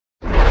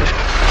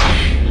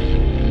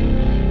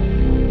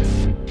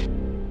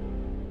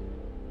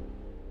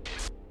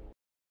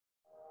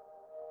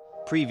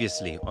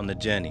Previously on the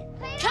journey.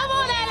 Come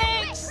on,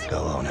 Alex!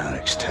 Go on,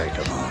 Alex, take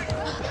him on.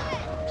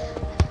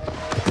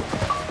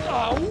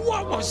 Oh,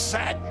 what was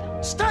that?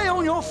 Stay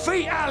on your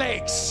feet,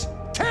 Alex!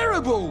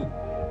 Terrible!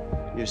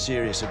 You're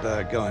serious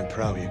about going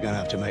pro, you're gonna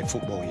have to make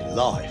football your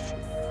life.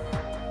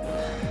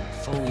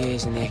 4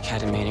 years in the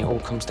academy and it all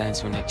comes down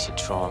to an exit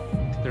trial.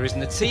 There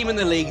isn't a team in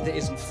the league that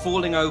isn't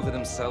falling over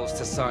themselves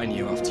to sign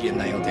you after you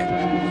nailed it.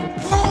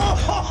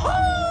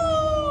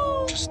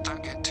 Just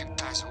don't get too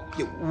dazzled.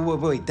 Yeah,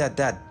 wait, Dad.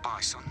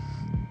 Bye, son.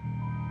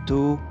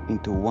 2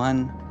 into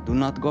 1, do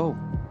not go.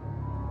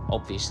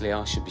 Obviously,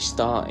 I should be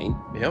starting.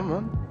 Yeah,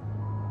 man.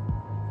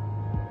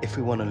 If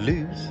we want to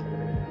lose.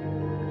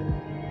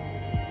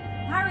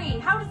 Harry,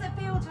 how does it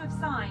feel to have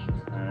signed?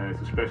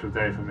 It's a special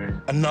day for me.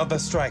 Another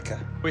striker.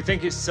 We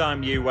think it's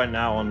time you went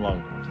out on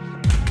loan.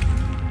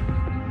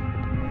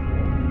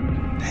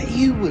 That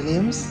you,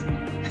 Williams?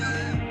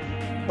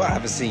 Well, I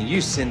haven't seen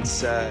you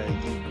since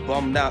you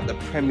bombed out the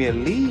Premier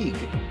League.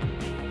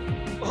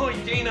 Oi,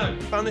 Dino.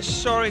 Found this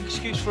sorry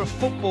excuse for a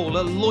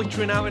footballer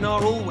loitering out in our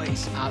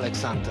hallways.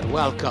 Alexander,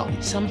 welcome.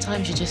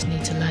 Sometimes you just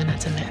need to learn how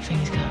to let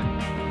things go.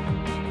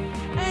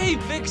 Hey,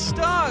 big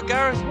star,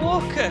 Gareth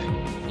Walker.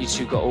 You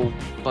two got all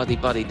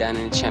buddy down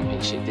in the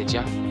championship, did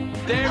ya?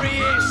 There he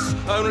is!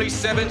 Only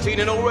 17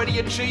 and already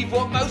achieved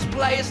what most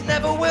players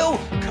never will.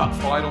 Cup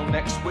final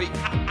next week.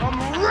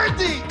 I'm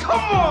ready!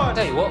 Come on!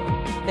 Tell you what,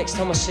 next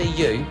time I see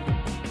you,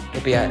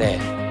 you'll be out there.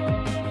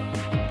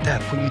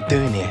 Dad, what are you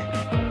doing here?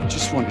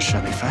 Just want to show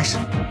me face.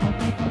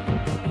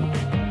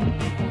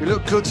 You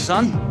look good,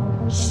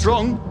 son.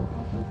 Strong.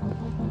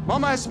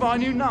 Mama has my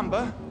new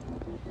number.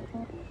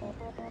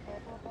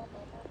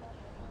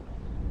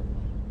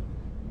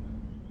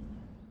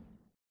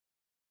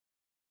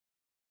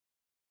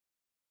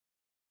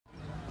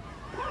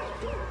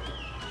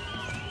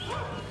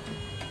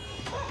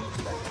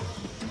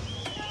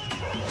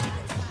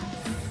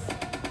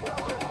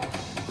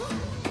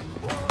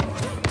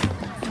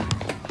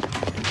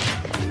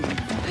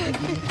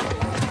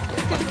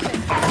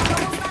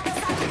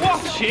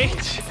 Watch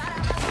it!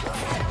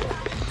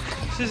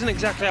 This isn't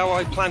exactly how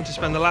I planned to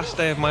spend the last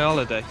day of my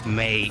holiday.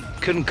 Mate,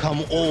 couldn't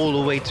come all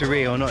the way to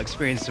Rio and not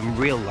experience some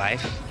real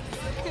life.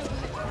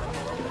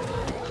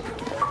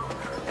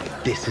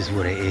 This is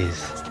what it is.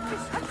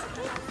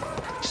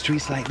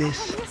 Streets like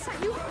this,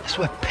 that's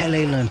where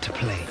Pele learned to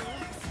play.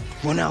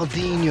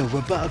 Ronaldinho,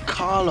 Roberto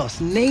Carlos,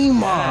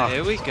 Neymar. Yeah,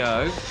 here we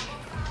go.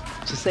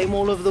 It's the same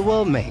all over the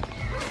world, mate.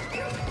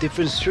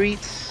 Different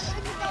streets,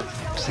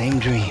 same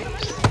dreams.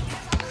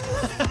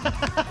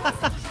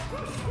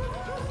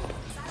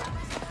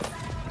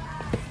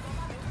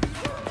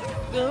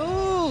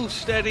 Oh,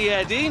 steady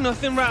Eddie.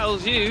 Nothing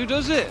rattles you,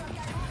 does it?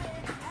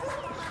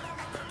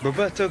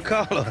 Roberto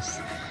Carlos,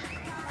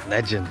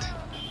 legend.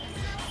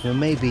 You know,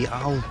 maybe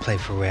I'll play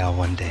for Real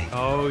one day.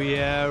 Oh,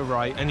 yeah,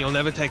 right. And you'll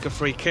never take a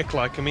free kick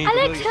like him either,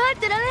 will you?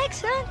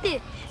 Alex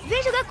Hunter,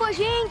 vem jogar com a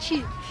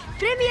gente.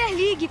 Premier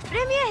League.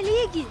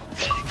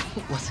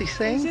 What's he Is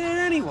saying? there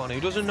anyone who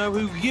doesn't know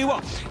who you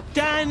are?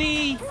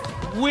 Danny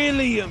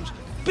Williams,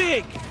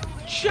 big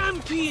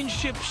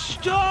championship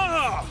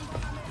star.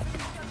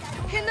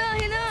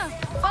 Renan,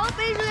 fala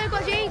pra ele jogar com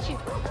a gente.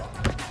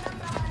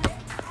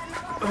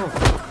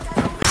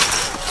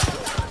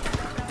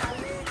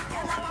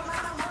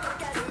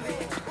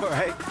 All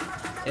right.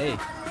 Hey,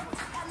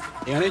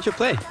 you need to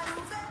play.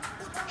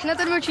 Renan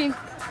tá no meu time.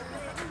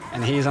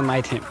 And he's on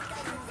my team.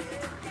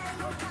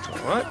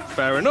 All right,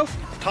 fair enough.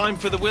 Time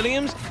for the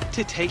Williams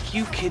to take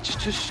you kids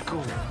to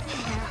school.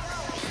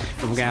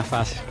 Vamos ganhar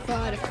fácil.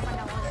 Bora.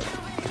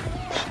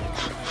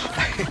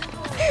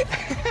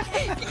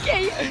 Que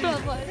é isso,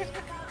 rapaz?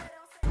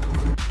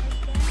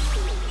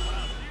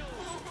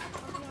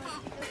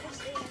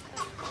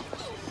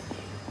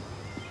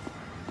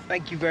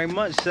 Thank you very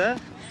much, sir.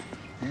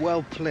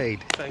 Well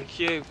played. Thank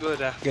you.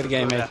 Good effort. Good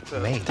game, mate.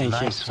 Mate, Thank you.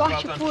 nice.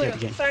 Sorte pura. Good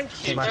game. Thank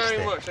you Smashed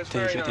very it. much. That's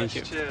Thank very you, nice. thank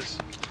you. Cheers.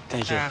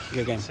 Thank you.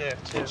 Good game. Cheers.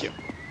 Thank you.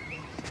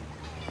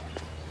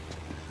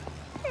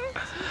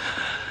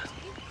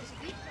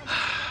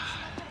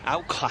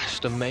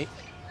 Outclassed him, mate.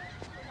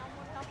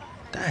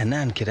 That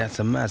Hernan kid had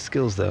some mad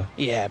skills, though.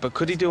 Yeah, but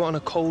could he do it on a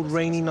cold,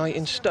 rainy night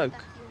in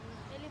Stoke?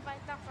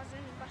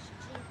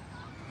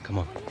 Come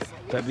on.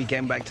 Better be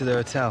getting back to the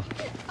hotel.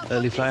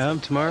 Early flight home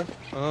tomorrow?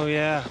 Oh,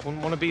 yeah.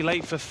 Wouldn't want to be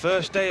late for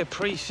first day of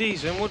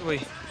pre-season, would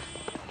we?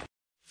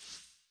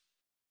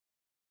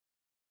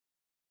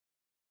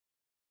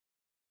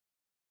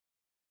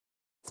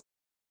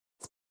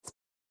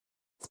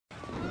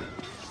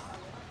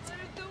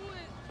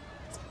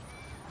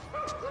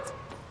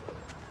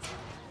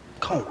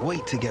 Can't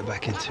wait to get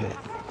back into it.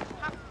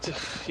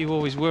 You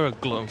always were a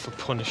glutton for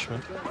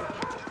punishment.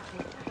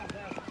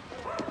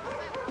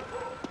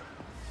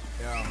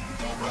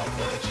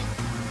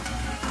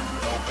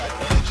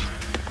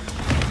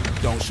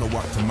 Don't show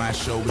up to my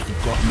show if you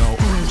got no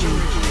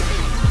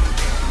energy.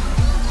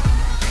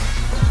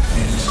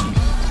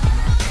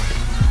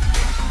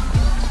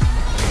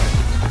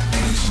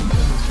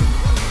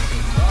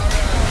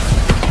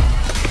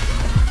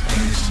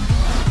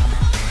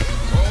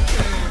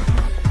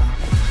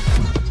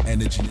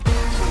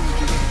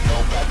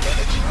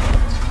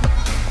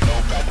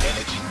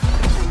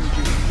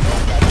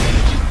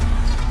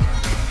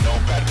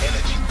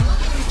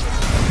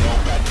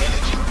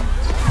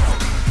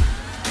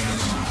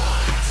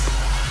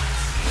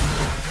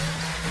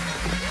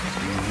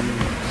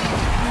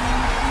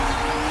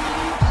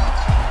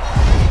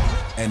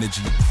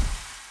 strategy.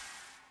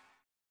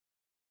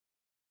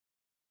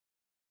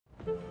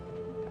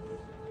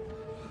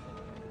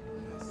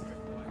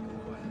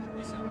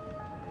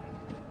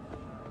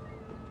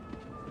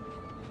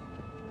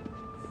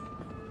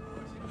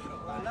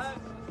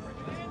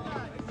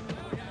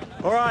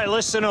 All right,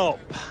 listen up.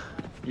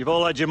 You've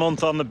all had your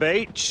month on the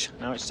beach.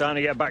 Now it's time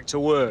to get back to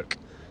work.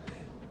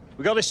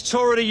 We've got this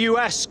tour of the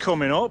US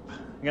coming up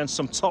against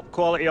some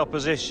top-quality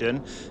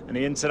opposition in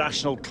the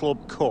International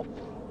Club Cup.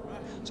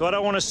 So I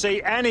don't want to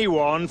see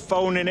anyone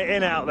phoning it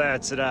in out there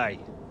today.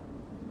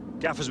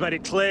 Gaffer's made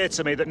it clear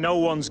to me that no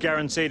one's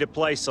guaranteed a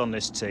place on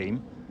this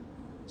team.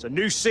 It's a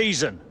new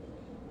season.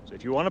 So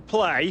if you want to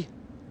play,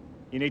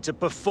 you need to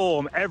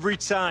perform every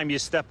time you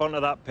step onto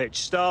that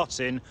pitch,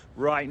 starting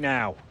right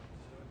now.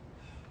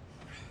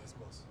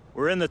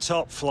 We're in the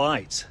top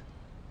flight.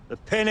 The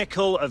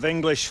pinnacle of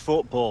English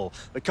football.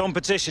 The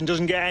competition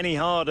doesn't get any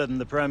harder than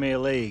the Premier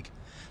League.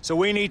 So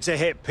we need to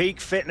hit peak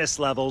fitness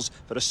levels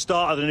for the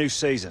start of the new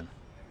season.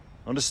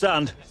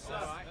 Understand?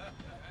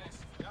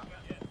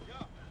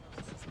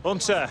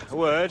 Hunter, a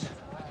word.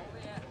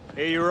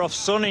 Here you were off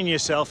sunning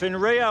yourself in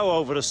Rio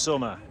over the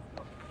summer.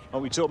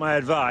 Hope you took my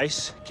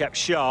advice, kept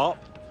sharp,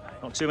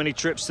 not too many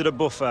trips to the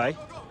buffet,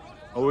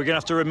 or we're gonna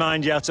have to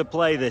remind you how to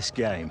play this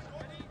game.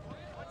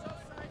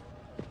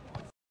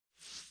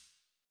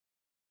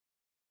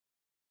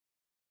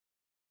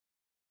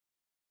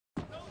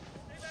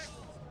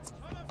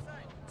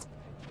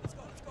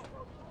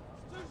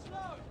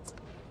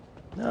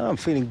 No, I'm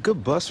feeling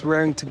good, boss.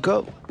 Raring to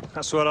go.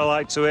 That's what I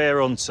like to hear,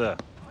 Hunter.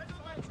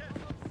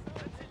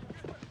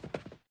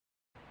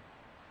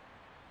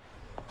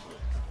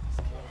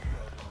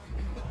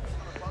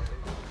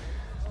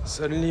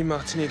 Suddenly,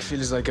 Martinique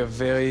feels like a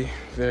very,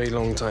 very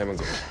long time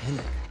ago.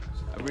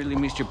 I really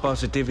missed your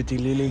positivity,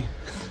 Lily.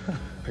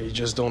 You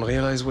just don't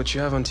realize what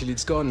you have until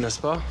it's gone, n'est-ce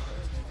pas?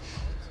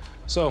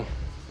 So,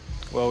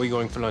 where are we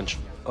going for lunch?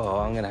 Oh,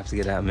 I'm gonna have to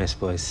get out of Miss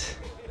Boys.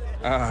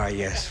 Ah,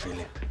 yes,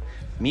 Philip.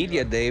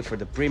 Media day for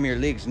the Premier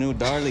League's new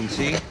darling,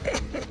 see?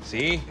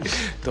 See?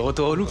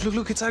 Toto,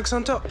 look, it's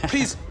Alexander.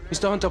 Please,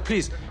 Mr. Hunter,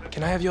 please.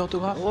 Can I have your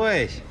autograph?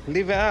 Boy,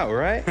 leave it out,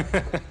 right?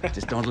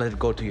 Just don't let it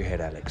go to your head,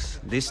 Alex.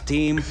 This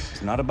team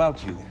is not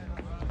about you.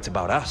 It's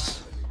about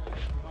us.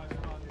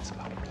 It's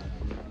about...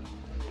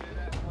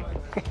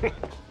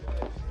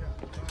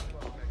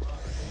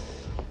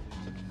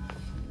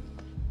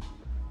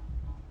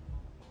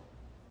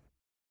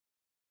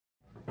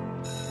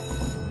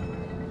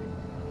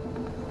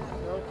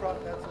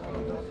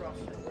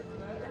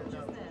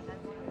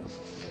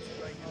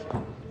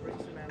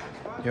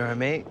 You all right,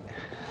 mate?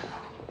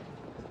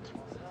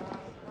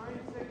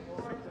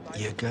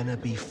 You're gonna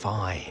be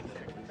fine.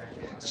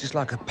 It's just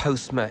like a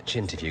post-match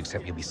interview,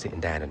 except you'll be sitting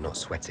down and not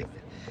sweating.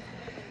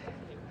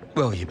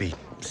 Well, you'll be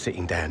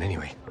sitting down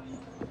anyway.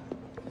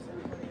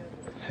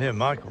 Here,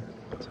 Michael.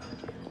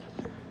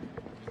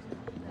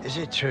 Is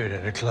it true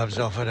that the club's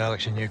offered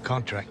Alex a new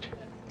contract?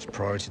 It's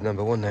priority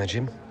number one now,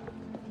 Jim.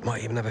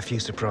 Might even have a few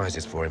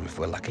surprises for him if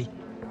we're lucky.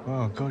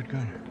 Oh, good.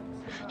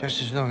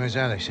 Just as long as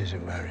Alex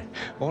isn't worried.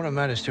 All that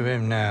matters to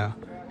him now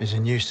is a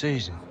new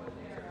season.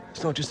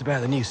 It's not just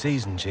about the new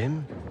season,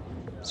 Jim.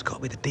 It's got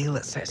to be the deal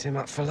that sets him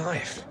up for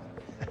life.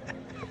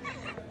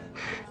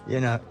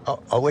 You know,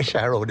 I wish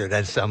Harold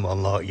had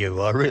someone like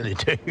you. I really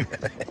do.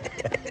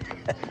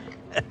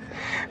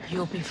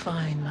 You'll be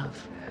fine,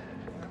 love.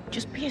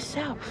 Just be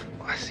yourself.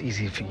 Well, that's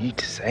easy for you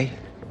to say.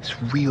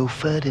 It's real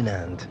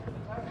Ferdinand.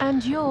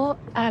 And you're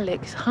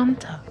Alex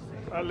Hunter.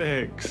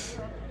 Alex.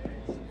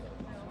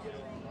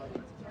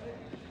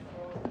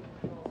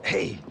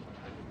 Hey.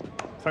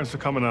 Thanks for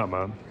coming out,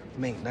 man.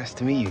 Mate, nice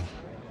to meet you.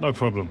 No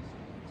problem.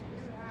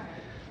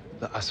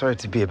 Look, I'm sorry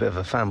to be a bit of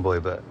a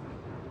fanboy, but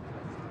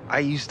I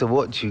used to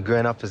watch you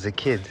growing up as a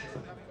kid.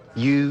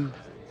 You,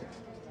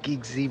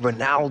 Giggsy,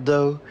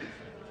 Ronaldo.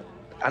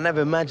 I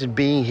never imagined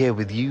being here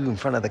with you in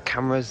front of the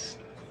cameras.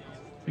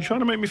 You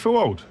trying to make me feel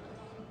old?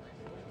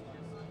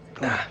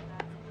 Nah.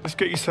 Let's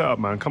get you set up,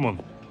 man. Come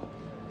on.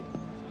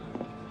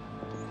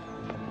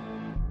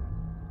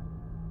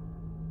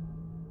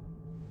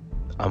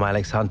 I'm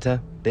Alex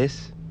Hunter.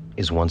 This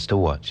is Ones to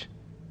Watch.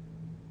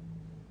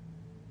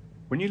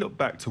 When you look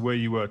back to where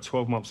you were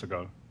 12 months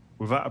ago,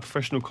 without a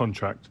professional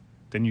contract,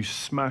 then you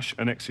smash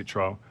an exit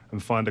trial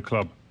and find a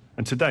club.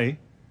 And today,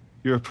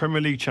 you're a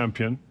Premier League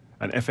champion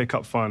and FA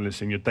Cup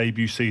finalist in your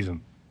debut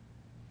season.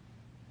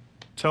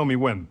 Tell me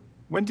when.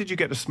 When did you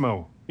get the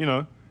smell, you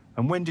know?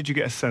 And when did you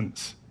get a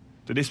sense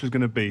that this was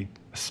going to be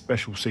a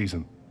special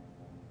season?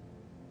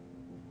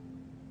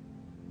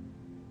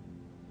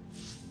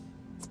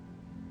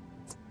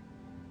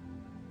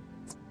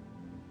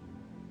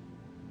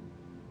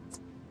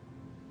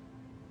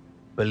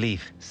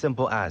 Belief,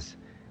 simple as.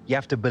 You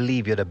have to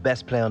believe you're the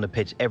best player on the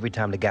pitch every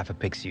time the gaffer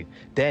picks you.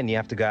 Then you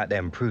have to go out there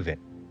and prove it.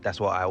 That's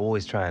what I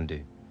always try and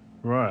do.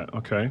 Right,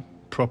 okay.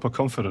 Proper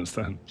confidence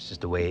then. It's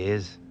just the way it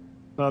is.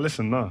 No,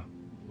 listen, no.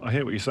 I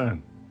hear what you're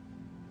saying.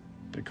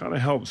 It kind of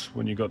helps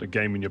when you got the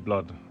game in your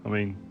blood. I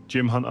mean,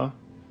 Jim Hunter,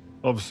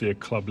 obviously a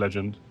club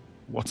legend.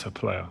 What a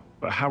player.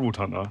 But Harold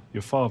Hunter,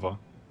 your father,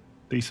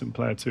 Decent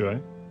player too, eh?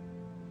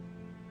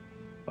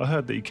 I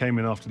heard that he came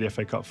in after the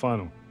FA Cup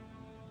final.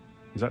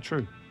 Is that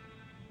true?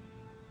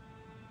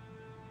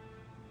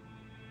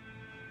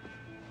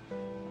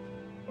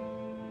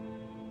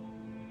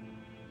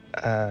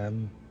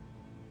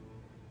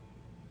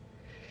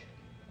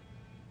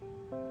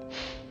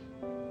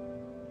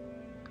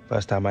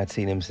 First time I'd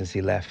seen him since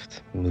he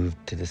left, moved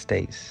to the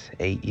States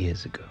 8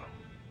 years ago.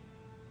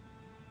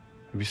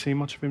 Have you seen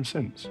much of him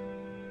since?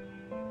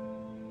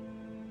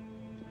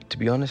 To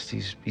be honest,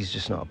 he's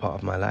just not a part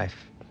of my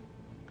life.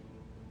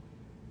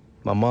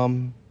 My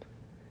mom,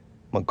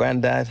 my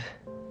granddad,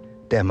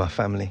 they're my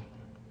family.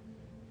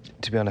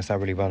 To be honest, I'd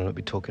really rather not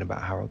be talking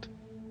about Harold.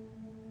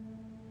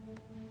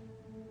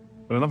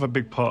 Well, another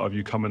big part of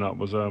you coming up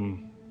was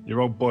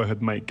your old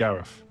boyhood mate,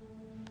 Gareth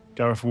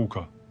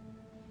Walker.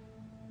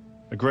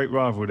 A great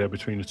rivalry there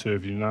between the two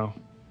of you now.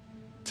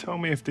 Tell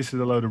me if this is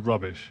a load of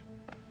rubbish,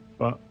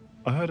 but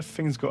I heard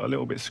things got a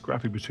little bit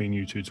scrappy between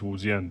you two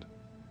towards the end.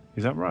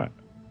 Is that right?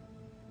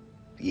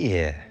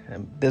 Yeah,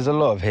 there's a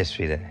lot of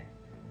history there.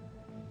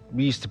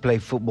 We used to play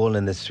football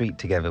in the street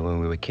together when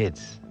we were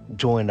kids,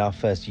 joined our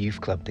first youth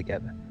club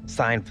together,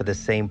 signed for the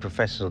same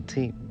professional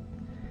team.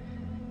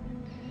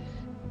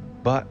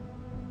 But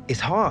it's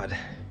hard.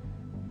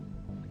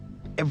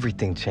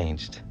 Everything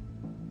changed.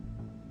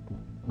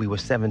 We were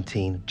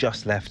 17,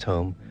 just left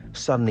home.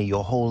 Suddenly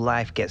your whole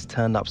life gets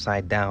turned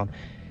upside down,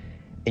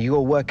 and you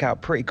gotta work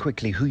out pretty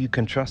quickly who you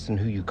can trust and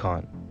who you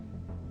can't.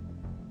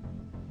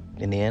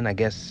 In the end, I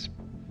guess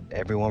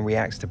everyone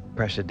reacts to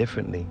pressure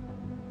differently.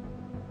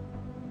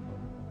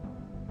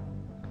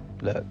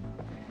 Look,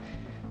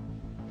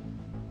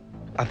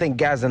 I think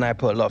Gaz and I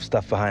put a lot of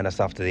stuff behind us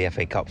after the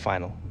FA Cup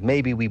final.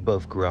 Maybe we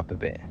both grew up a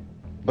bit.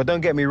 But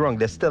don't get me wrong,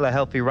 there's still a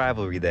healthy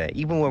rivalry there.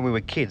 Even when we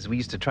were kids, we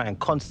used to try and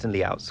constantly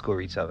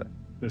outscore each other.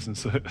 Listen,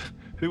 so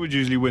who would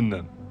usually win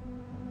then?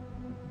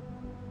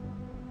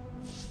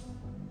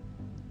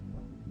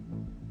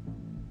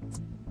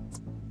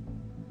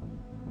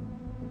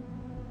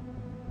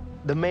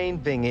 The main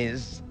thing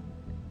is,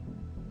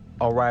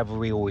 our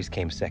rivalry always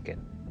came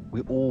second. We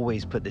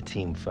always put the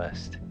team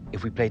first.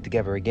 If we played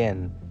together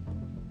again,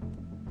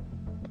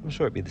 I'm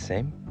sure it'd be the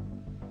same.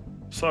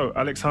 So,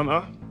 Alex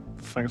Hunter,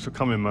 thanks for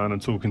coming, man,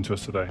 and talking to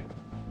us today.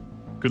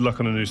 Good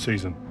luck on the new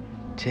season.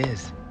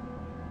 Cheers.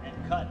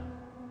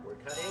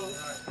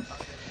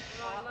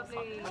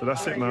 So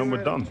that's it, man.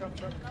 We're done.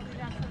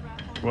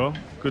 Well,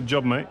 good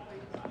job, mate.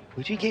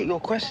 Where'd you get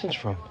your questions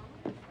from?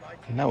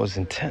 And that was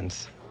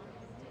intense.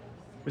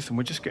 Listen,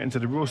 we're just getting to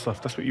the real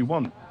stuff. That's what you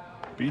want.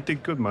 But you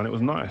did good, man. It was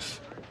nice.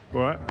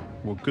 All right?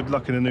 Well, good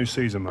luck in the new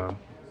season, man.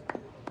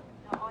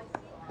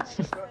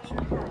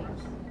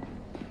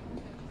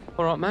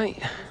 All right,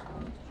 mate.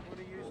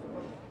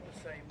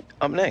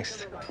 Up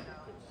next.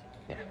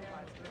 Yeah.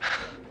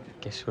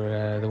 Guess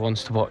we're the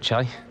ones to watch,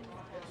 eh?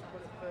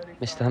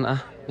 Mr.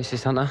 Hunter,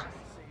 Mrs. Hunter.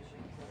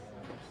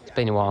 It's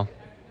been a while.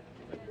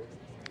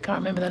 Can't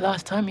remember the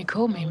last time you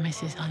called me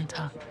Mrs.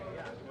 Hunter.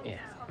 Yeah,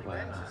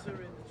 well,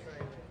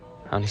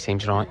 only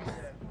seems right.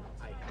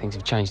 Things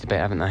have changed a bit,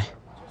 haven't they?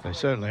 They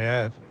certainly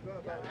have.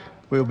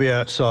 We'll be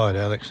outside,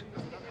 Alex.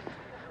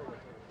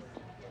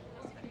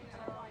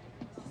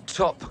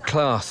 Top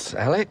class,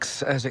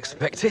 Alex, as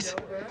expected.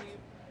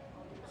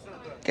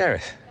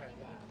 Gareth,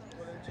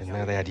 didn't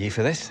know they had you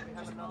for this.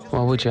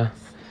 Why would you?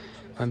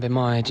 Haven't been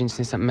my agent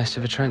since that mess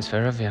of a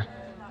transfer, have you?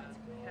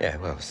 Yeah,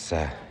 well, it's,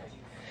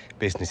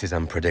 business is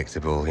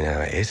unpredictable, you know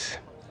how it is.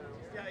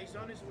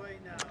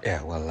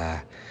 Yeah, well,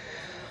 I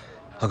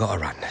got to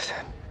run.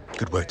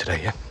 Good work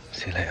today, yeah?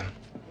 See you later.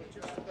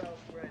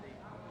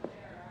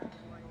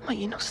 Mate,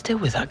 you're not still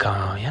with that guy,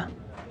 are you?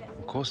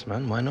 Of course,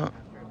 man. Why not?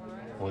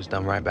 Always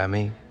done right by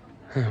me.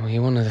 Well,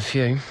 you're one of the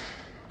few.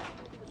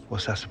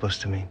 What's that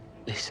supposed to mean?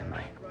 Listen,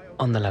 mate.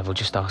 On the level,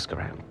 just ask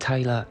around.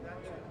 Taylor,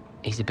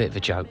 he's a bit of a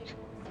joke.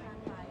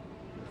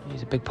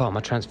 He's a big part of my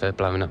transfer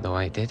blowing up the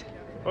way it did.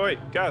 All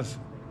right, Gaz,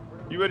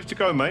 you ready to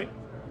go, mate?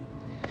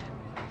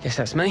 Guess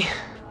that's me.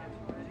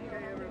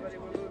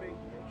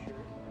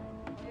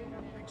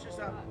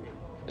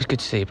 It's good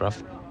to see you,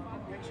 bruv.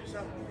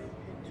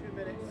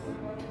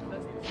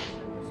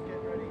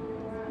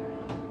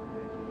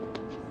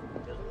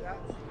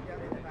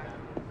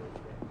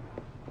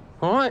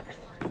 All right.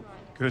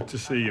 Good to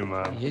see you,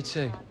 man. You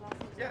too.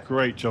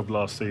 Great job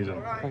last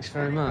season. Thanks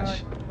very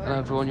much. Hello,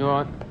 everyone. You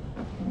all right?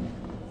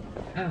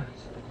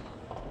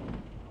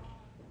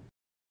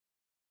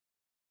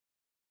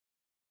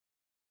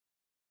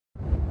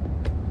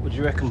 What do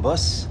you reckon,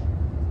 boss?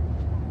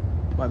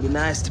 Might be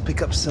nice to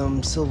pick up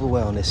some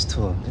silverware on this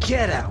tour.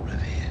 Get out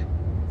of here.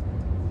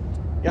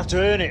 You have to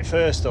earn it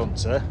first,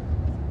 Hunter.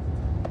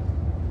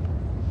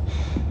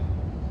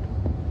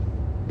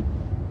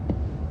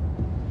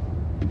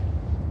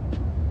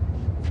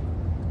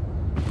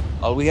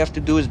 All we have to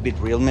do is beat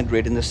Real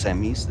Madrid in the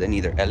semis, then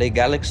either LA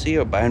Galaxy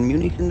or Bayern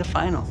Munich in the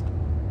final.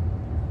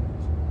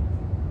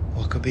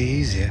 What could be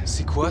easier?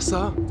 C'est quoi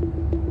ça?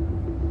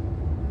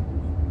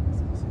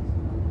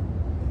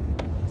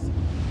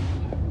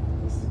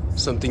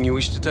 Something you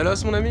wish to tell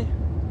us, mon ami?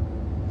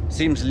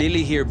 Seems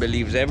Lily here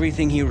believes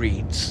everything he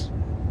reads.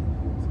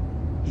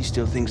 He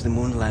still thinks the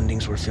moon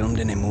landings were filmed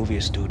in a movie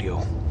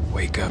studio.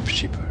 Wake up,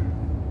 sheeper.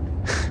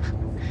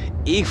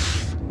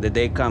 If the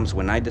day comes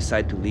when I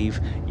decide to leave,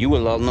 you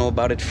will all know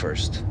about it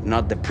first,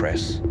 not the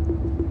press.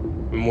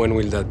 And when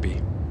will that be?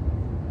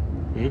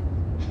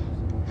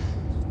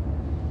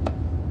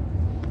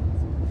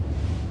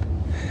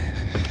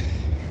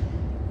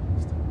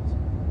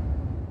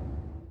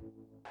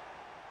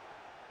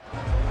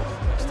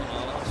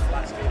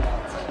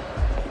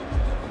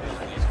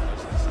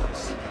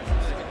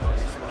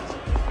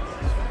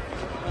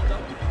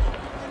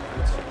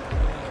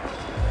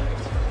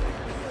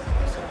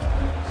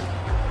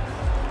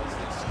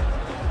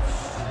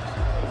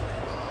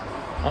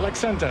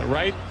 Alexander,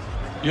 right?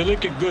 You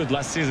looked good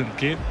last season,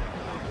 kid.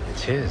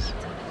 Cheers.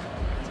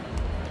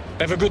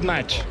 Have a good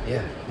match.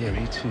 Yeah,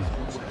 me too.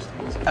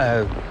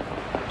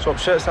 Swap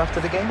shirts after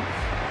the game?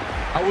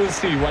 I will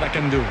see what I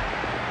can do.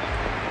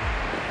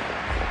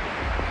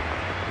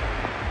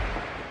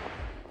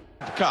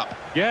 Cup.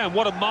 Yeah, and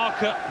what a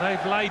marker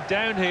they've laid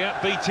down here,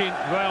 beating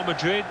Real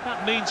Madrid.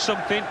 That means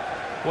something.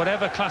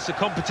 Whatever class of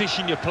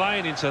competition you're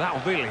playing into,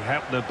 that'll really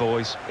help the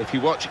boys. If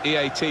you watch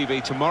EA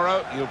TV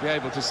tomorrow, you'll be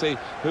able to see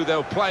who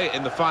they'll play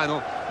in the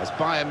final as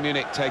Bayern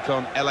Munich take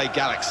on LA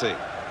Galaxy.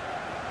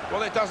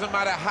 Well, it doesn't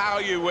matter how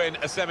you win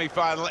a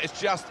semi-final, it's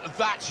just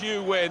that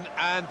you win,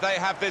 and they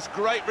have this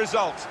great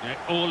result. Yeah,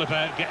 all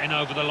about getting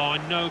over the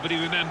line. Nobody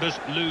remembers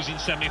losing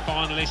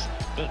semi-finalists,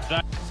 but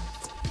that...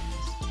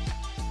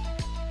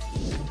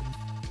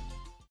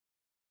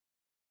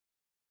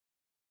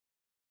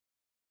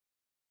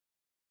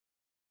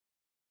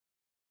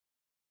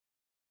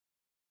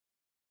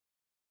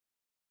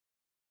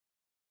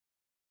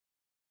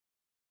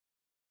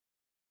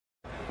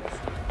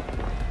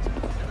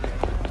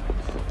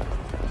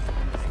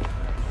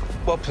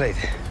 Well played.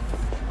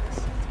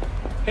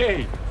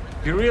 Hey,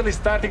 you're really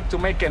starting to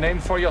make a name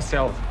for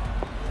yourself.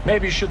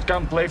 Maybe you should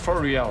come play for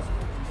Real.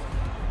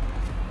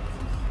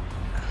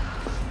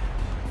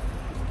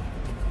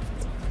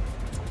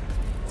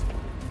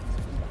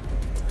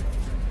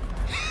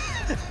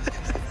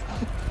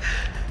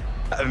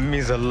 That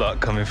means a lot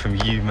coming from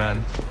you,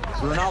 man.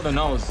 Ronaldo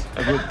knows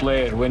a good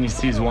player when he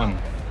sees one.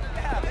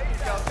 Yeah, there you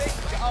go.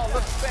 Oh,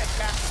 look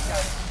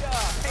spectacular.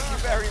 Thank you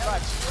very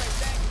much.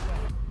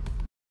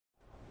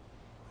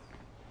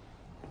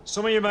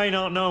 Some of you may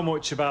not know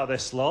much about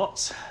this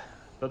lot,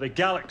 but the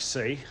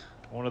Galaxy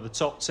are one of the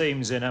top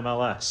teams in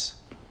MLS.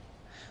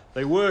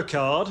 They work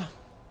hard,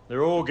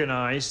 they're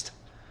organised,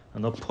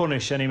 and they'll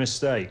punish any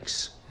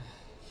mistakes.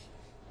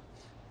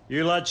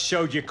 You lads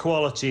showed your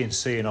quality in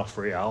seeing off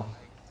Real.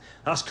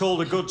 That's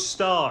called a good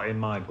start in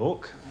my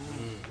book.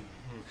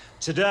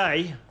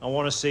 Today, I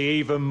want to see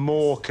even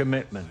more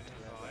commitment,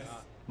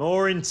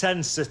 more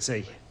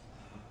intensity.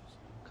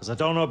 Because I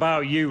don't know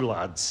about you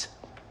lads,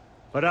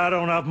 but I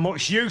don't have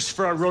much use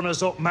for a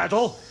runners-up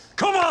medal.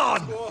 Come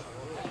on!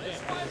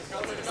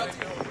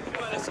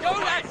 Let's go,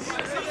 lads!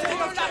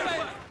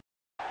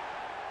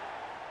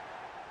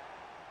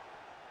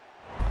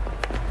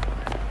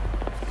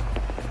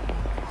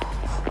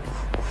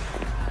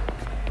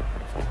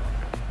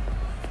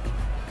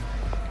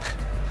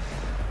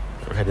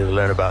 Ready to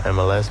learn about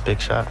MLS, big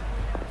shot?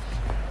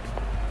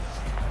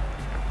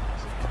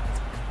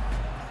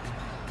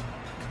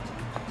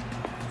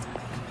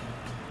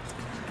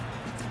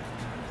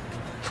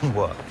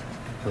 What?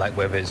 Like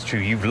whether it's true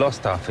you've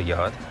lost half a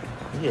yard?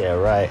 Yeah,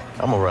 right.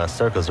 I'm gonna run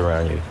circles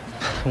around you.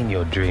 In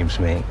your dreams,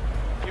 mate.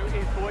 Here it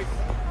is, boys.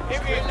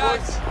 Here it is,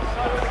 lads.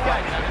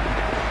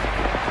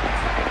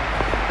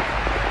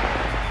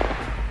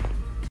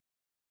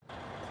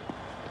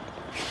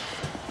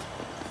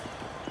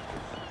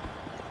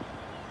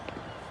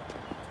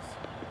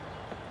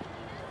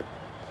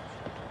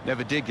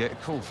 Never did get a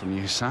call from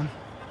you, son.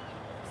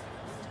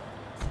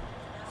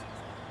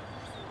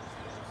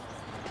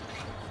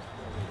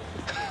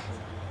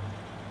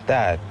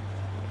 Dad.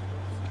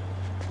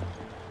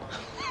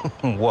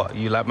 What,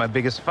 you like my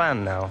biggest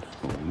fan now?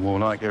 More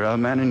like your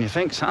own man than you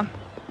think, son.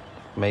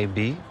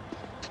 Maybe.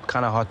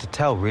 Kind of hard to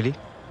tell, really.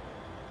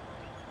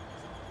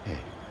 Yeah.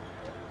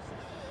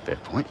 Fair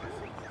point.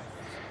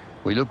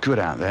 We look good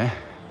out there,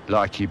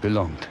 like you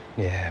belonged.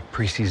 Yeah,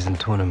 pre-season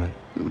tournament.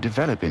 You're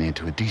developing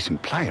into a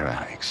decent player,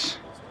 Alex.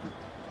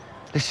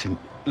 Listen...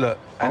 Look,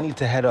 I need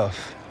to head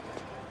off.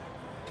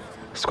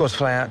 Squad's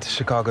flying out to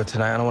Chicago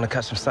tonight, and I want to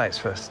catch some sights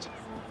first.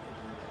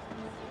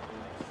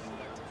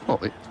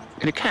 What,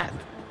 in a cab?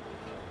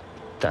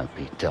 Don't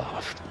be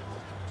daft.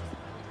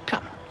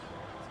 Come on.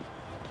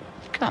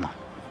 Come on.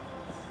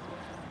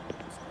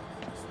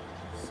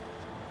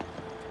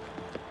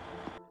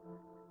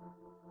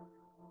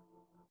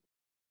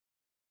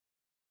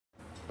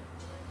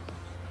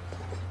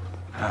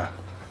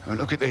 Oh,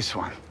 look at this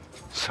one.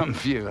 Some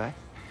view, eh?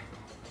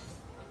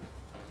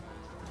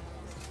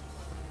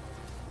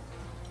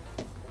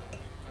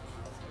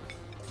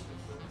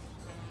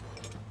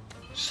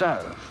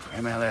 So,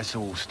 MLS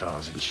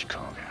All-Stars in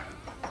Chicago.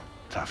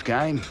 Tough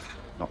game.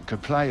 Lot of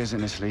good players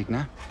in this league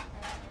now.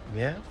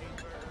 Yeah?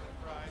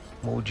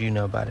 What would you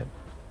know about him?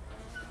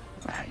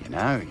 Well, you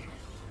know, you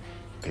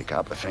pick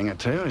up a thing or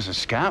two as a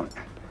scout.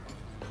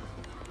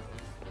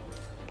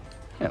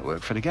 Yeah, I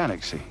worked for the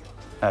Galaxy.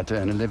 Had to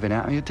earn a living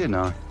out of you, didn't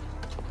I?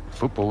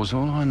 Football's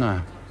all I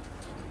know.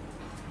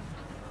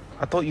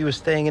 I thought you were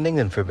staying in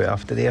England for a bit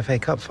after the FA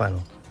Cup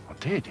final. I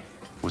did.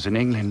 Was in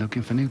England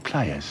looking for new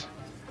players.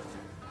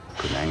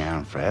 Couldn't hang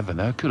out forever,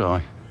 though, could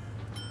I?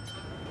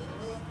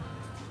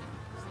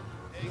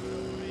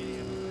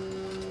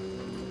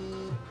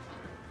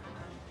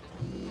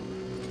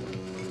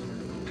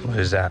 What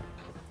is that?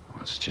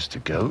 Well, it's just a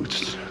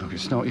goat. Look,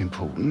 it's not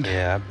important.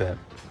 Yeah, I bet.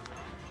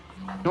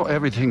 Not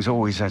everything's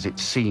always as it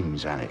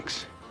seems,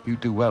 Alex. You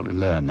do well to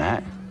learn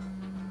that.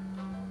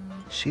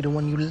 She the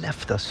one you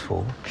left us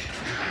for?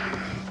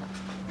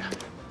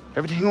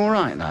 Everything all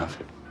right,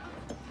 love?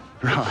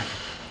 Right.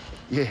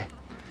 Yeah.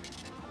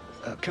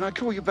 Can I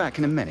call you back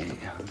in a minute?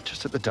 I'm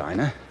just at the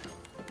diner.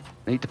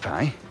 Need to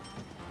pay.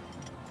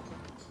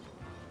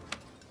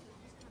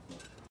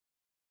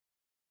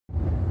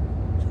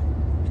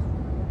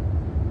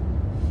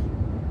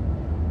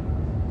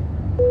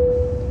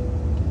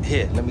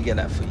 Here, let me get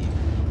that for you.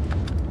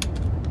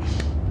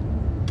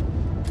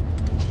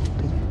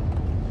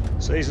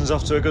 Season's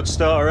off to a good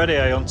start already,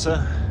 eh,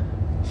 Hunter?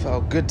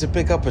 Felt good to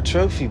pick up a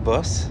trophy,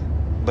 boss.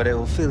 But it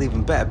will feel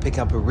even better picking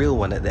up a real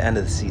one at the end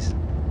of the season.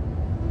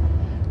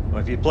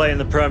 Well, if you play in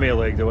the Premier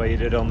League the way you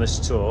did on this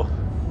tour,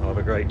 I'll have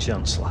a great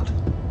chance, lad.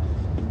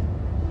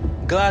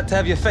 Glad to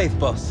have your faith,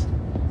 boss.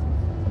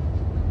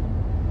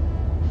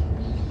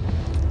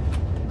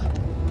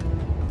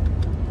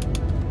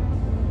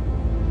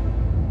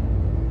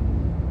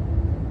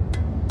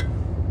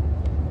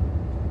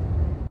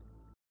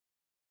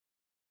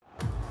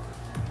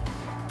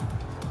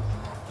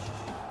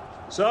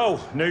 So,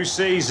 new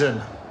season,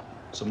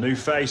 some new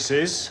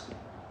faces,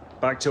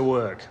 back to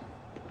work.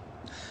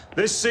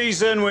 This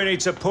season we need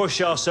to push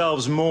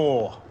ourselves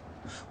more,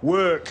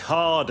 work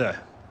harder.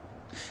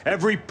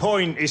 Every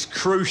point is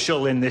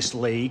crucial in this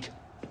league.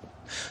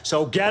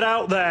 So get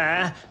out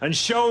there and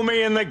show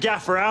me and the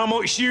gaffer how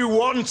much you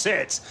want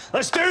it.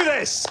 Let's do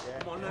this!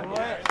 Come on,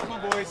 then. Come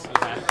on, boys.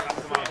 Get out of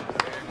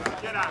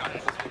there. Get out of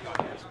there.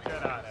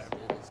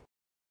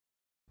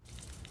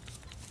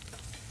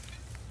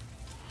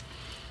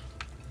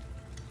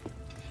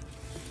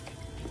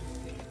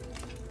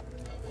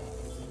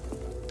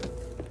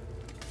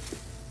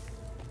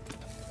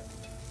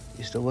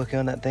 You still working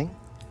on that thing?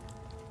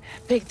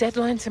 Big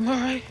deadline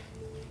tomorrow.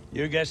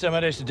 You get some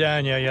of this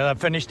down here, you'll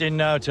have finished in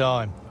no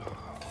time.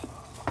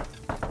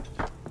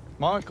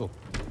 Michael.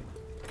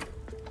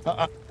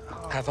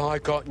 Have I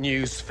got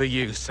news for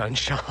you,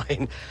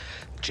 sunshine?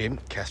 Jim,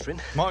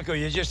 Catherine. Michael,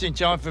 you're just in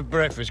time for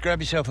breakfast.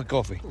 Grab yourself a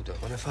coffee. Oh,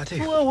 don't mind if I do.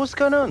 Well, what's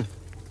going on?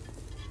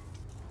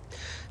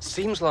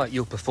 Seems like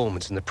your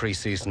performance in the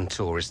pre-season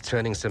tour is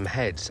turning some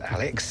heads,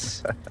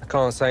 Alex.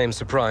 Can't say I'm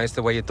surprised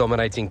the way you're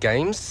dominating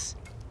games.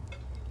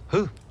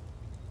 Who?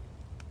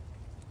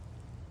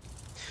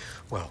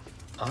 Well,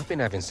 I've been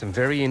having some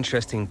very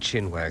interesting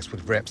chinwags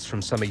with reps from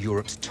some of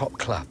Europe's top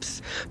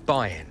clubs.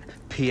 Bayern,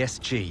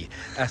 PSG,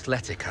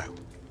 Atletico.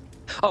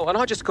 Oh, and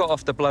I just got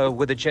off the blower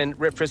with a gent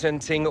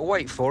representing,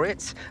 wait for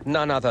it,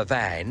 none other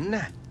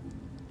than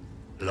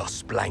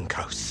Los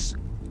Blancos.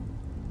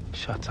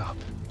 Shut up.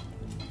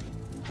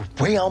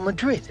 Real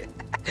Madrid?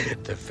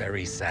 The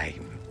very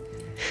same.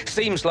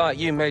 Seems like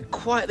you made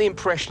quite the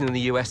impression in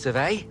the US of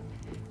A.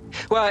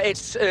 Well,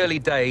 it's early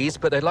days,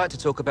 but they'd like to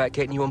talk about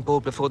getting you on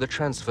board before the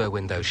transfer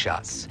window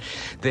shuts.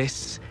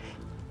 This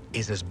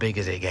is as big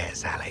as it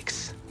gets,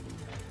 Alex.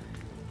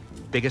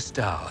 Bigger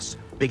stars,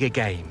 bigger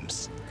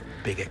games,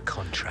 bigger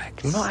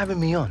contracts. You're not having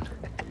me on.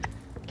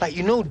 Like,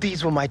 you know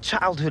these were my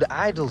childhood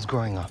idols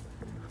growing up.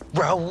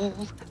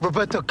 Raul,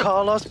 Roberto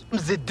Carlos,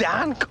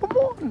 Zidane, come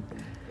on.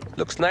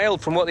 Looks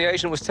nailed from what the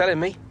agent was telling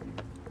me.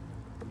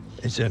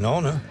 It's an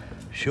honor,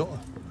 sure.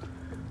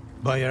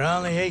 But you're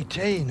only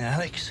 18,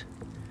 Alex.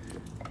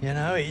 You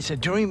know, it's a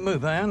dream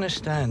move, I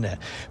understand that.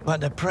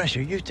 But the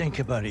pressure, you think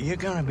about it, you're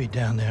gonna be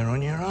down there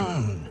on your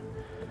own.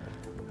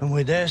 And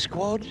with their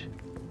squad,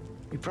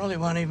 you probably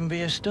won't even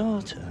be a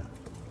starter.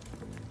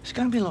 There's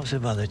gonna be lots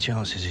of other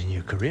chances in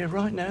your career.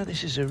 Right now,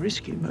 this is a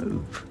risky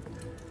move.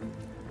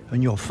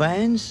 And your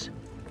fans,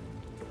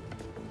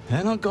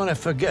 they're not gonna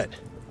forget.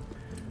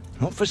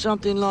 Not for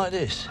something like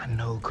this. I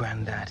know,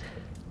 Grandad.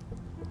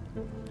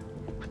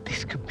 But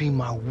this could be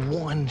my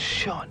one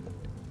shot.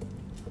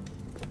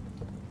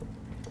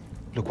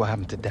 Look what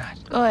happened to Dad.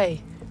 Oi.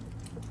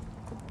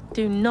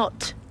 Do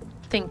not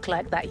think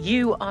like that.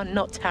 You are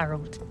not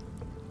Harold.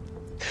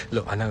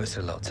 Look, I know it's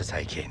a lot to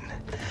take in,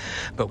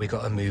 but we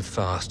got to move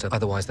faster,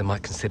 otherwise they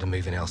might consider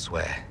moving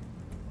elsewhere.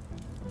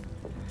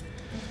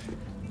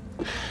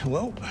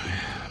 Well,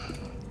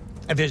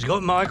 if it's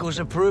got Michael's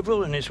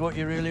approval and it's what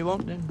you really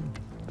want, then...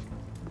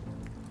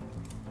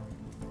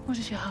 What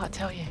does your heart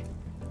tell you?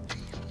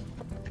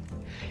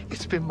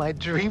 It's been my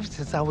dream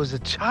since I was a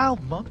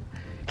child, Mum.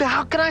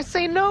 How can I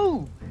say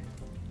no?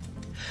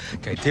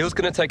 Okay, deal's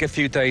gonna take a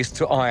few days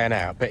to iron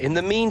out, but in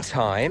the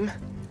meantime,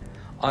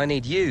 I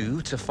need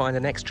you to find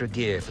an extra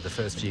gear for the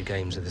first few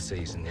games of the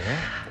season, yeah?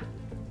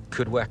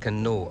 Could whack a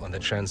naught on the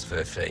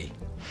transfer fee.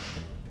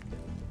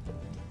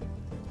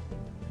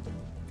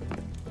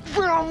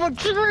 Real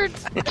Madrid!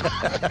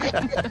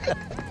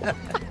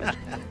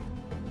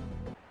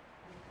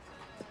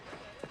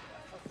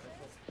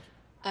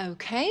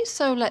 Okay,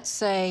 so let's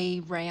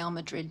say Real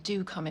Madrid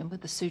do come in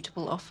with a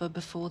suitable offer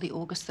before the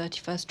August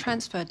 31st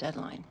transfer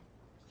deadline.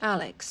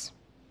 Alex,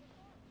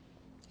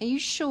 are you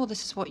sure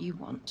this is what you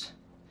want?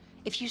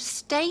 If you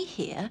stay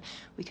here,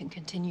 we can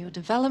continue your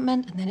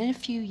development, and then in a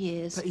few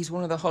years... But he's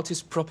one of the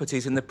hottest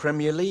properties in the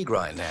Premier League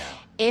right now.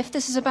 If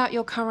this is about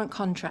your current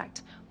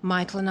contract,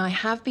 Michael and I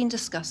have been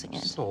discussing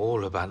it. It's not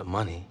all about the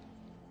money.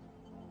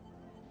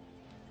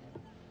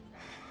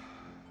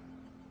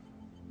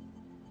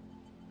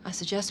 I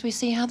suggest we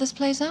see how this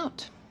plays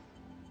out.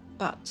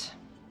 But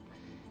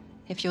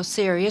if you're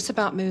serious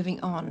about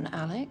moving on,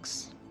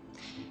 Alex,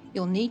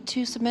 you'll need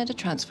to submit a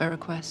transfer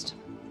request.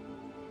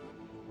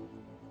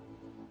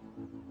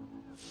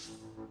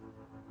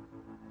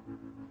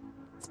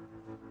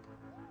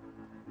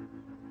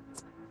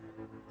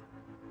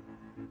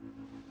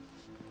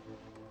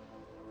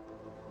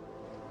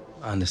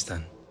 I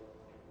understand.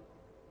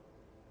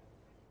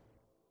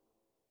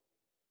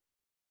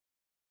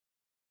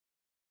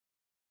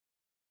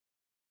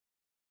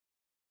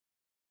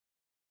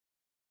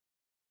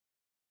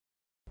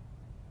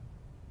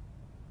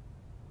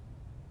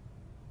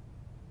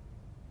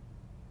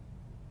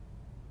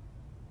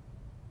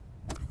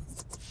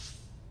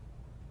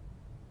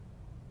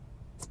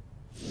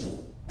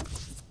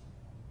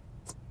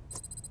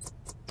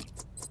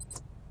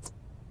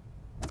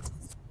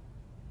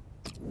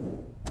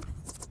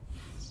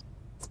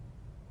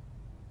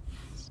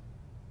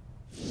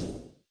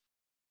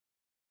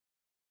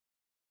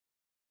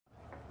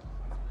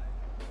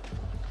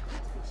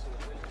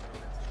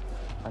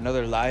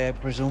 Another lie, I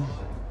presume?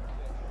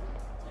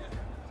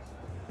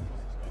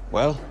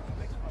 Well?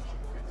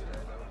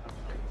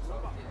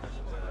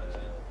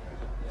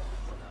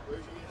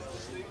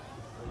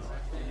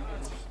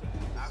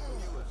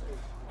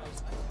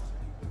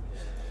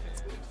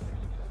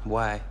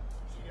 Why?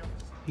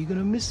 You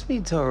gonna miss me,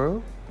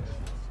 Toro?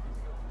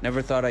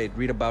 Never thought I'd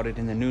read about it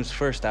in the news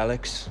first,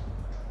 Alex.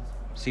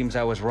 Seems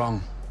I was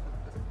wrong.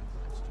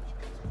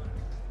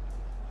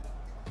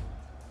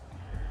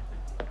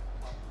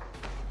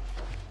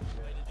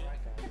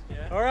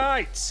 All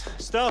right,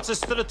 starters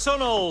to the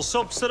tunnel,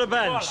 subs to the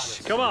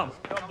bench. Come on.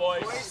 Come on,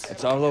 boys.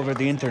 It's all over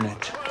the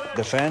internet.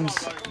 The fans,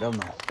 they'll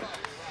know.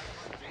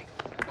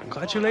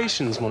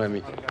 Congratulations, mon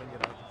ami.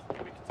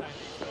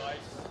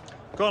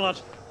 Go on,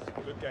 lad.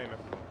 Good game.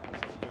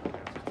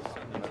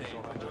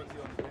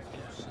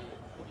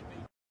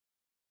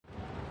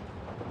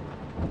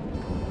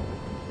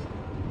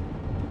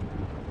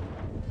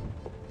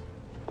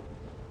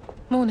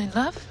 Morning,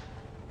 love.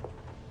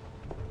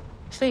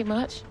 Sleep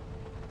much?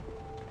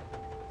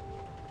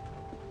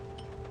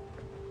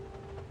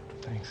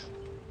 Thanks.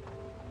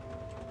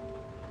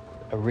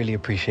 I really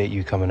appreciate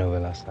you coming over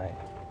last night.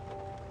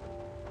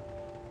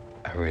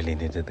 I really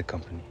needed the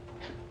company.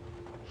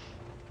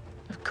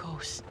 Of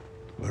course.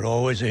 We're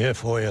always here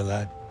for you,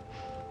 lad.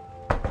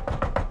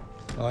 Aye,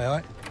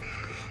 aye.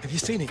 Have you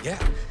seen it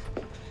yet?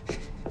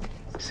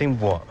 Seen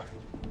what?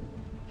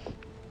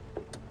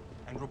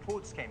 And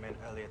reports came in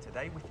earlier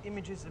today with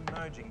images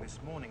emerging this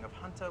morning of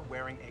Hunter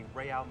wearing a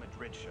Real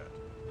Madrid shirt.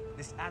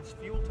 This adds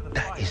fuel to the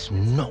fire. That is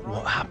not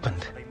what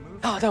happened.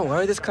 Oh, don't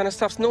worry, this kind of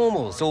stuff's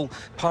normal. It's all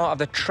part of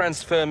the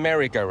transfer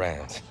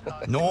merry-go-round.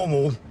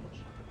 Normal?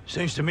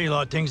 Seems to me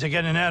like things are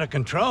getting out of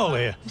control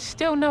here.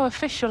 Still no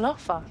official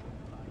offer.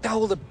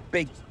 All the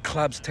big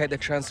clubs take the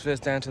transfers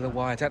down to the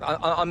wire.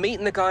 I'm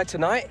meeting the guy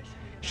tonight.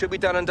 Should be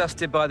done and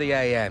dusted by the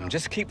AM.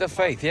 Just keep the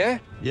faith, yeah?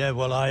 Yeah,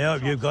 well, I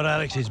hope you've got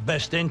Alex's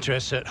best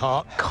interests at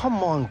heart.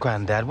 Come on,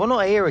 Grandad. We're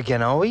not here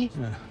again, are we?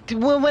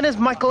 Yeah. When has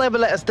Michael ever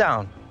let us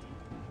down?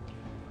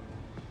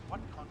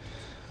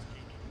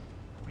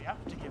 We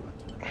have to give it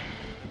to the men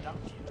who doubt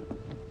you.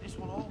 This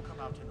will all come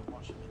out in the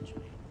wash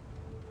eventually.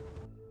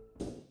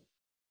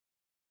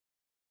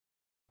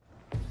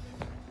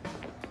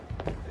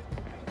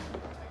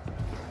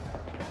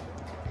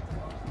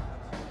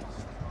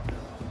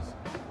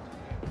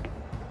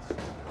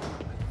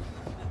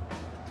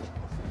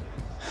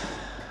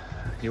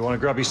 You want to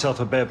grab yourself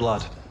a bib,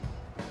 lad?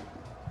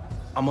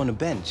 I'm on the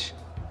bench.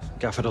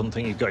 Gaffer doesn't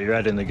think you've got your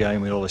head in the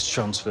game with all this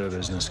transfer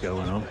business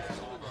going on.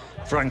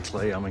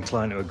 Frankly, I'm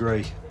inclined to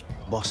agree.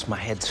 Boss, my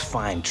head's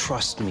fine,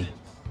 trust me.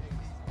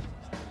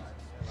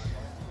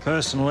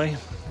 Personally,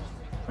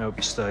 I hope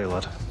you stay,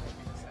 lad.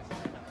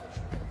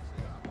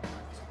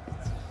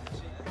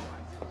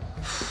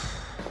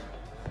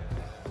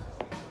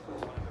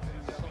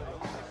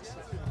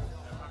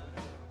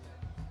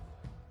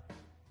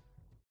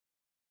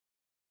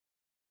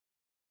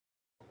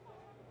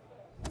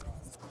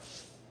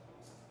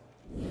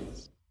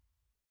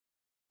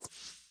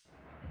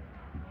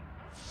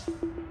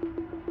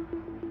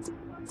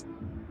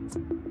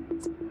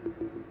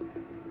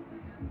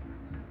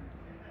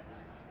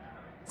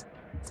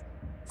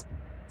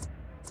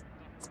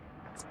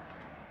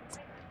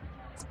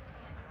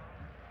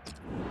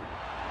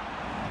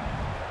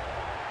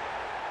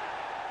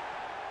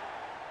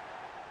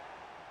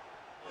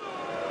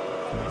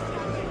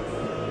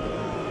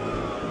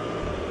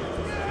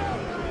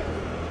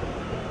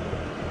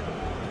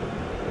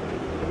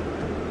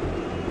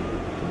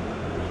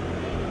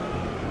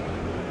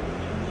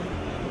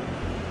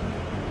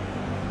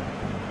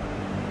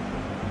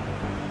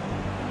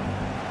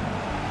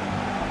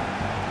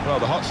 Well,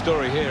 the hot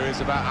story here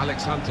is about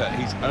Alex Hunter.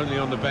 He's only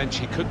on the bench.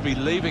 He could be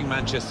leaving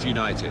Manchester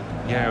United.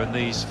 Yeah, and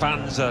these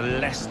fans are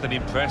less than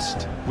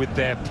impressed with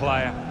their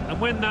player.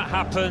 And when that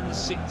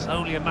happens, it's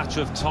only a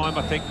matter of time,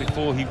 I think,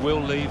 before he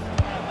will leave.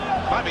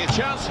 Might be a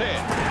chance here.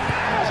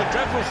 It was a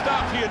dreadful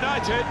start for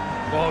United.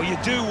 Well, you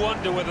do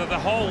wonder whether the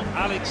whole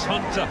Alex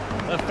Hunter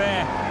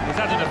affair has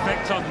had an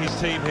effect on his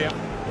team here.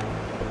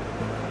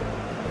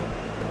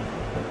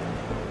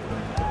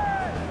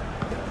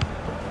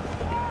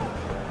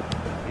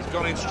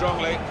 Gone in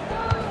strongly.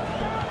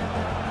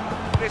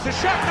 It's a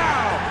shot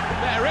now!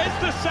 There is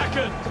the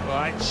second!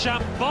 Right,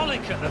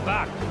 shambolic at the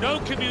back. No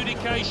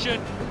communication,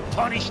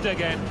 punished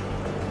again.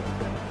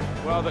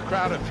 Well, the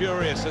crowd are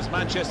furious as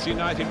Manchester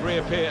United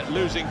reappear,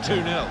 losing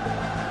 2-0.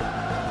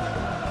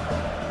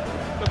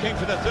 Looking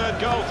for the third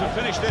goal to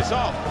finish this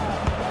off.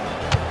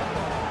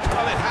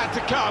 Well, it had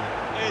to come.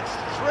 It's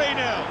 3-0.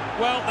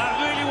 Well, that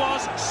really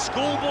was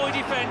schoolboy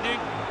defending.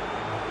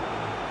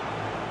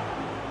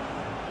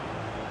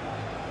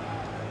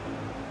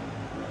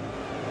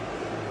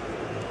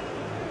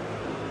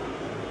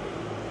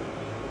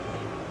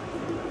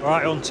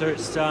 Right, Hunter,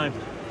 it's time.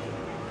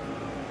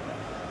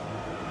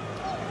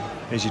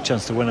 Here's your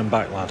chance to win them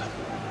back, lad.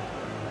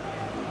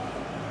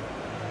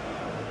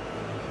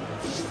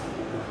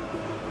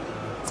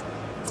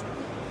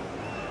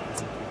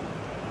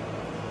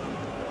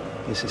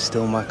 This is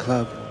still my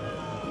club.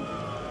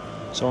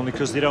 It's only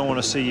because they don't want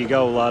to see you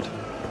go, lad.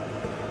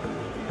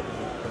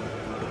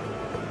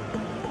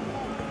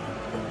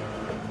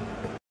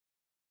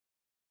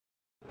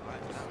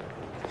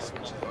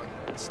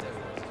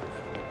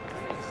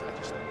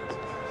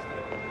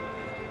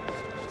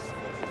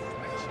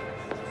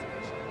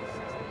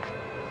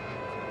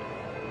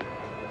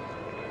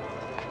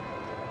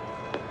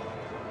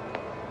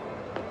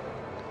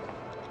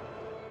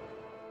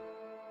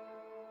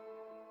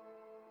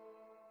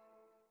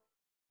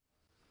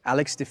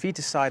 Alex, defeat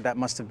aside, that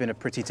must have been a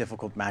pretty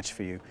difficult match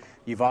for you.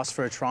 You've asked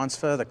for a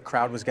transfer, the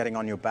crowd was getting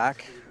on your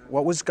back.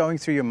 What was going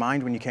through your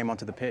mind when you came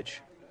onto the pitch?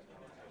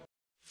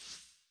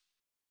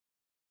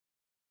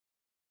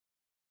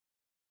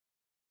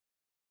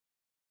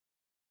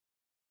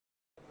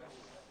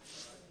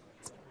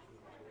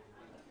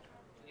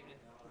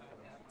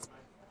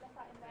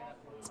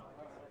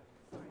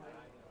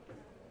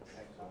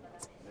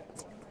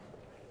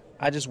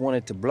 I just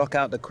wanted to block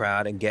out the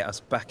crowd and get us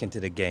back into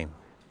the game.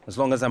 As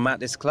long as I'm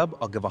at this club,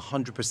 I'll give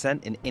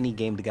 100% in any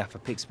game the gaffer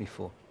picks me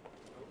for.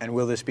 And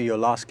will this be your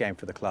last game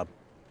for the club?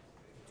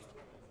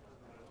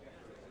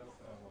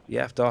 You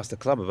have to ask the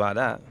club about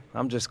that.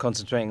 I'm just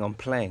concentrating on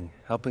playing,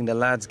 helping the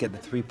lads get the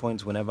 3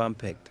 points whenever I'm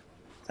picked.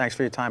 Thanks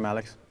for your time,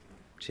 Alex.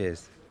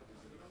 Cheers.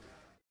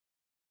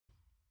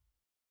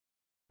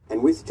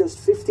 And with just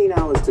 15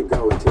 hours to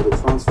go until the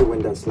transfer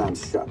window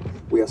slams shut,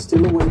 we are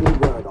still awaiting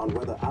word on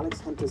whether Alex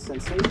Hunter's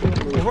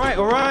sensational move...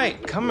 All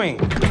right, coming.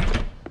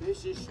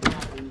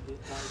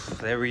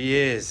 There he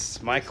is,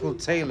 Michael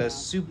Taylor,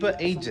 super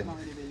agent.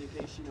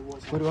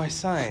 What do I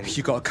sign?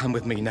 You gotta come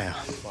with me now.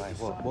 Why,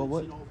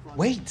 what?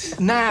 Wait!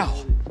 Now!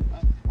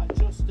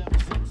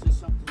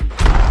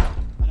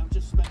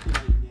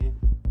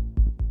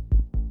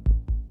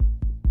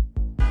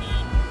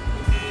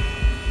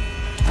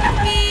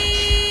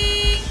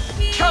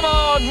 Come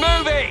on,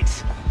 move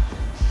it!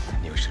 I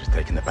knew I should have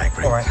taken the back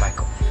route. All right,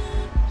 Michael.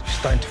 You're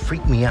starting to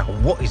freak me out.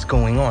 What is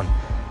going on?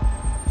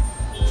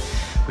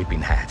 We've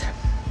been had.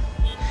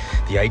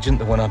 The agent,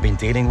 the one I've been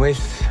dealing with,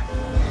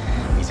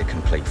 he's a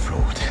complete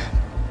fraud.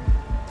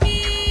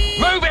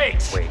 Move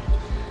it! Wait.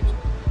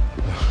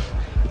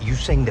 You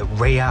saying that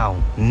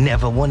Real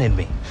never wanted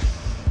me?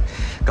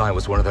 Guy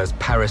was one of those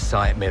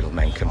parasite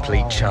middlemen,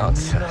 complete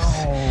chancers.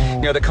 No.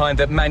 You know, the kind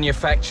that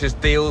manufactures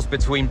deals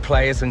between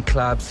players and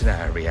clubs.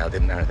 No, Real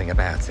didn't know anything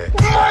about it.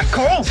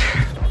 Michael!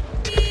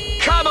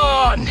 Come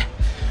on! Do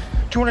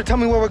you want to tell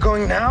me where we're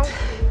going now?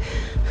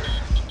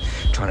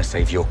 Trying to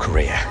save your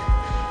career.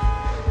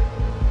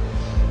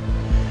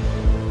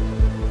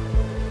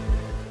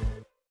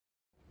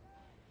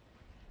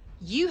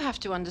 You have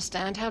to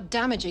understand how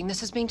damaging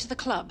this has been to the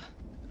club.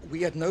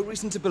 We had no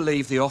reason to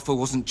believe the offer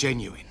wasn't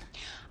genuine.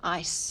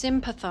 I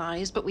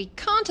sympathise, but we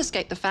can't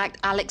escape the fact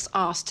Alex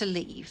asked to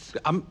leave.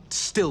 I'm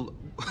still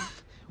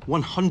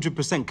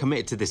 100%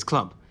 committed to this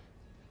club.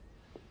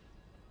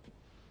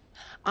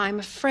 I'm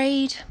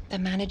afraid the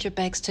manager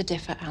begs to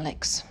differ,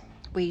 Alex.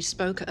 We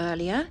spoke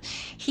earlier.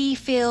 He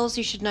feels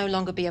you should no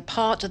longer be a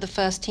part of the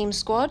first team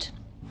squad.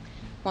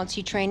 Wants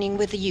you training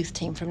with the youth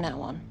team from now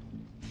on.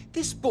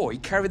 This boy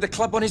carried the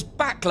club on his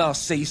back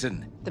last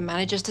season. The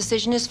manager's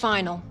decision is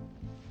final.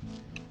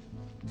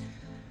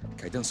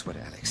 Okay, don't sweat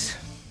it, Alex.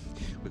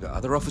 We've got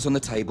other offers on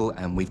the table,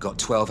 and we've got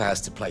 12 hours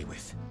to play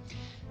with.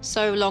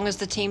 So long as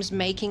the teams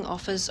making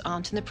offers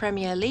aren't in the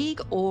Premier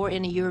League or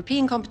in a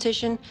European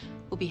competition,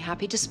 we'll be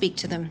happy to speak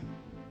to them.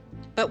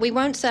 But we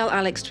won't sell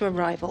Alex to a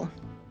rival.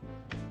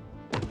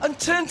 And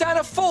turn down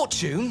a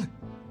fortune?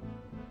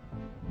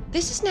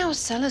 This is now a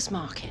seller's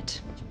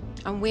market,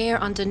 and we're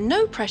under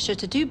no pressure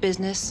to do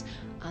business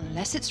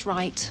unless it's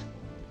right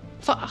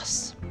for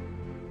us.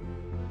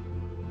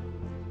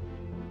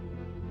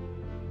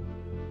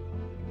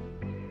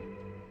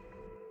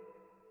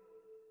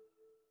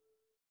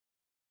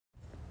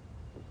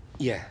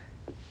 Yeah.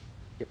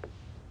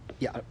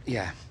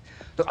 Yeah.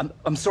 Look,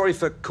 I'm sorry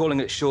for calling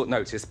at short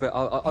notice, but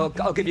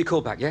I'll give you a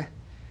call back, yeah?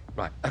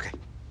 Right, okay.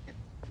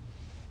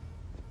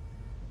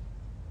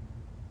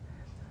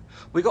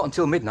 We got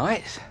until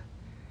midnight.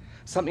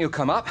 Something will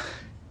come up.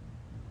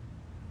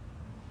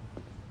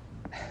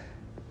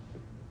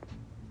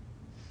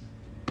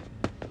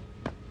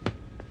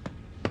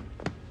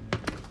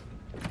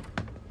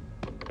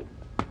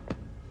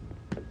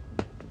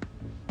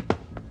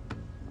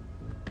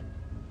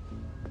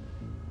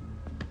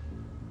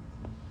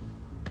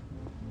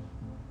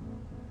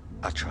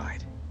 I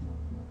tried.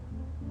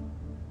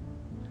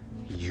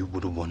 You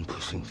were the one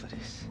pushing for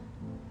this.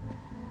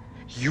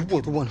 You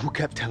were the one who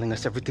kept telling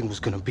us everything was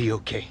gonna be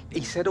okay.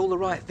 He said all the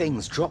right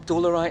things, dropped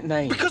all the right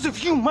names. Because of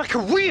you, my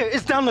career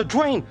is down the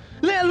drain.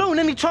 Let alone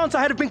any chance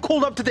I had of being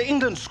called up to the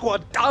England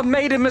squad. I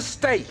made a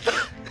mistake.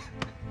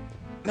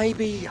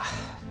 Maybe I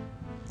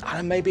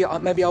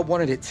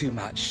wanted it too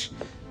much.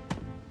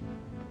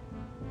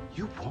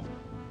 You what?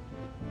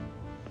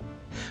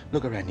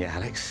 Look around you,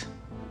 Alex.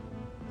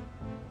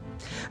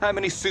 How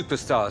many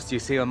superstars do you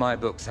see on my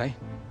books, eh?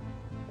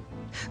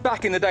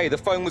 Back in the day, the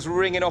phone was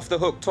ringing off the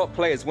hook, top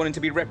players wanting to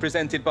be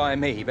represented by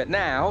me. But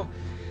now,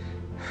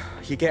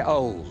 you get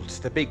old,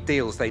 the big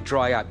deals, they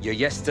dry up. You're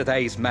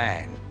yesterday's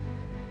man.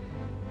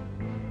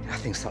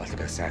 Things started to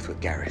go south with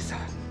Gareth.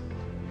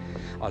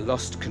 I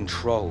lost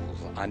control.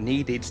 I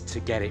needed to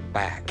get it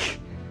back.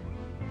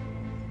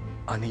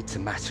 I need to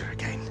matter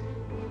again.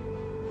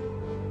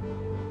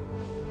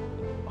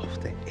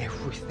 After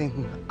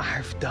everything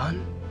I've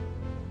done?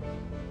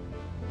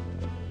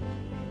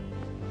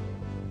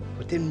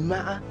 It didn't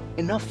matter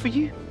enough for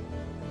you?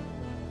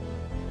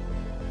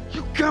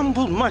 You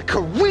gambled my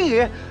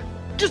career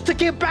just to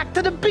get back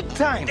to the big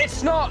time.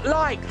 It's not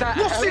like that.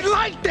 What's it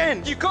like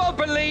then? You gotta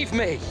believe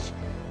me.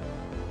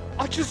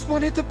 I just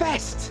wanted the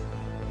best.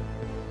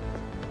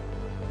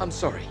 I'm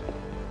sorry.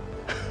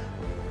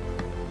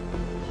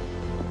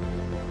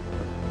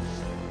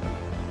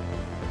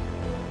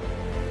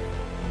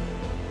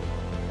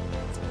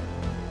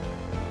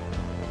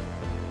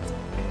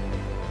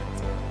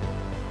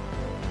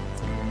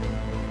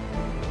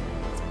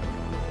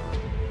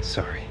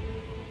 Sorry.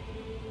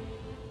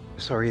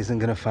 Sorry isn't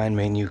gonna find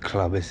me a new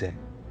club, is it?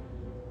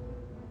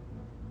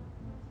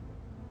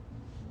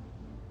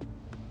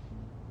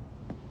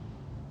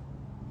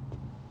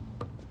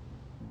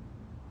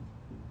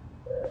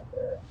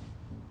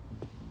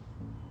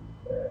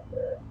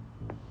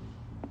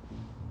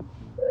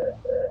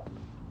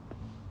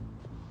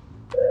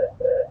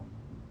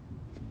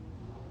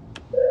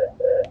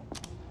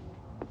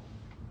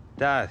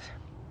 Dad.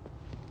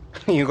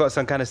 You got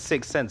some kind of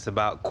sixth sense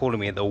about calling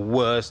me at the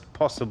worst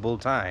possible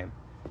time.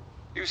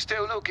 You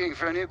still looking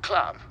for a new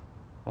club?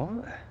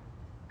 What?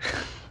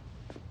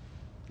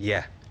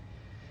 Yeah.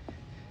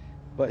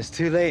 But it's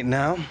too late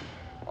now.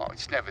 Oh,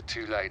 it's never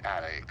too late,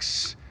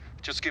 Alex.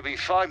 Just give me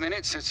 5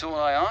 minutes, that's all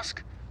I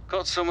ask.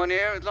 Got someone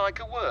here who'd like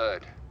a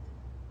word.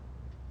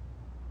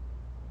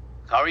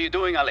 How are you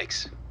doing,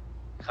 Alex?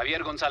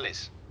 Javier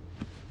Gonzalez.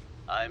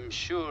 I'm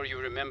sure you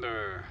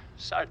remember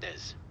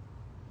Sardes.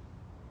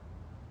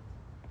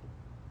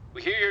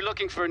 We hear you're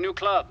looking for a new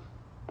club.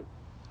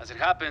 As it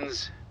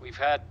happens, we've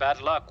had bad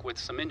luck with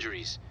some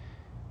injuries,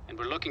 and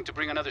we're looking to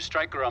bring another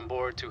striker on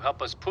board to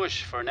help us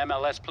push for an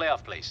MLS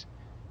playoff place.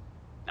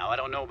 Now, I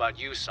don't know about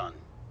you, son,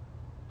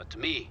 but to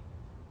me,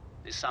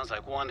 this sounds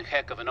like one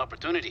heck of an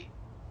opportunity.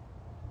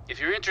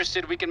 If you're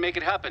interested, we can make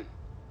it happen.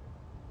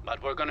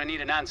 But we're gonna need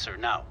an answer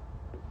now.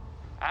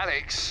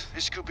 Alex,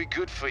 this could be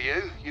good for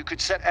you. You could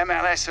set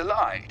MLS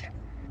alight.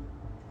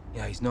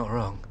 Yeah, he's not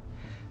wrong.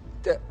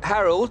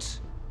 Harold,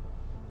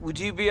 would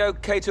you be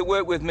okay to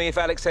work with me if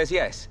Alex says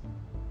yes?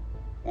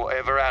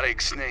 Whatever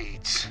Alex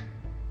needs.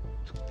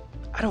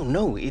 I don't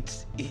know.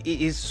 It's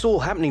all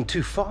happening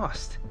too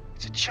fast.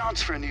 It's a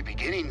chance for a new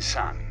beginning,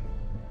 son.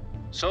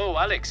 So,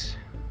 Alex,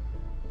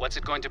 what's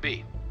it going to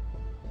be?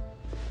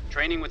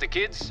 Training with the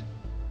kids?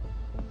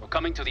 Or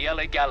coming to the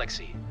LA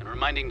Galaxy and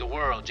reminding the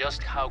world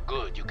just how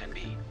good you can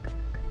be?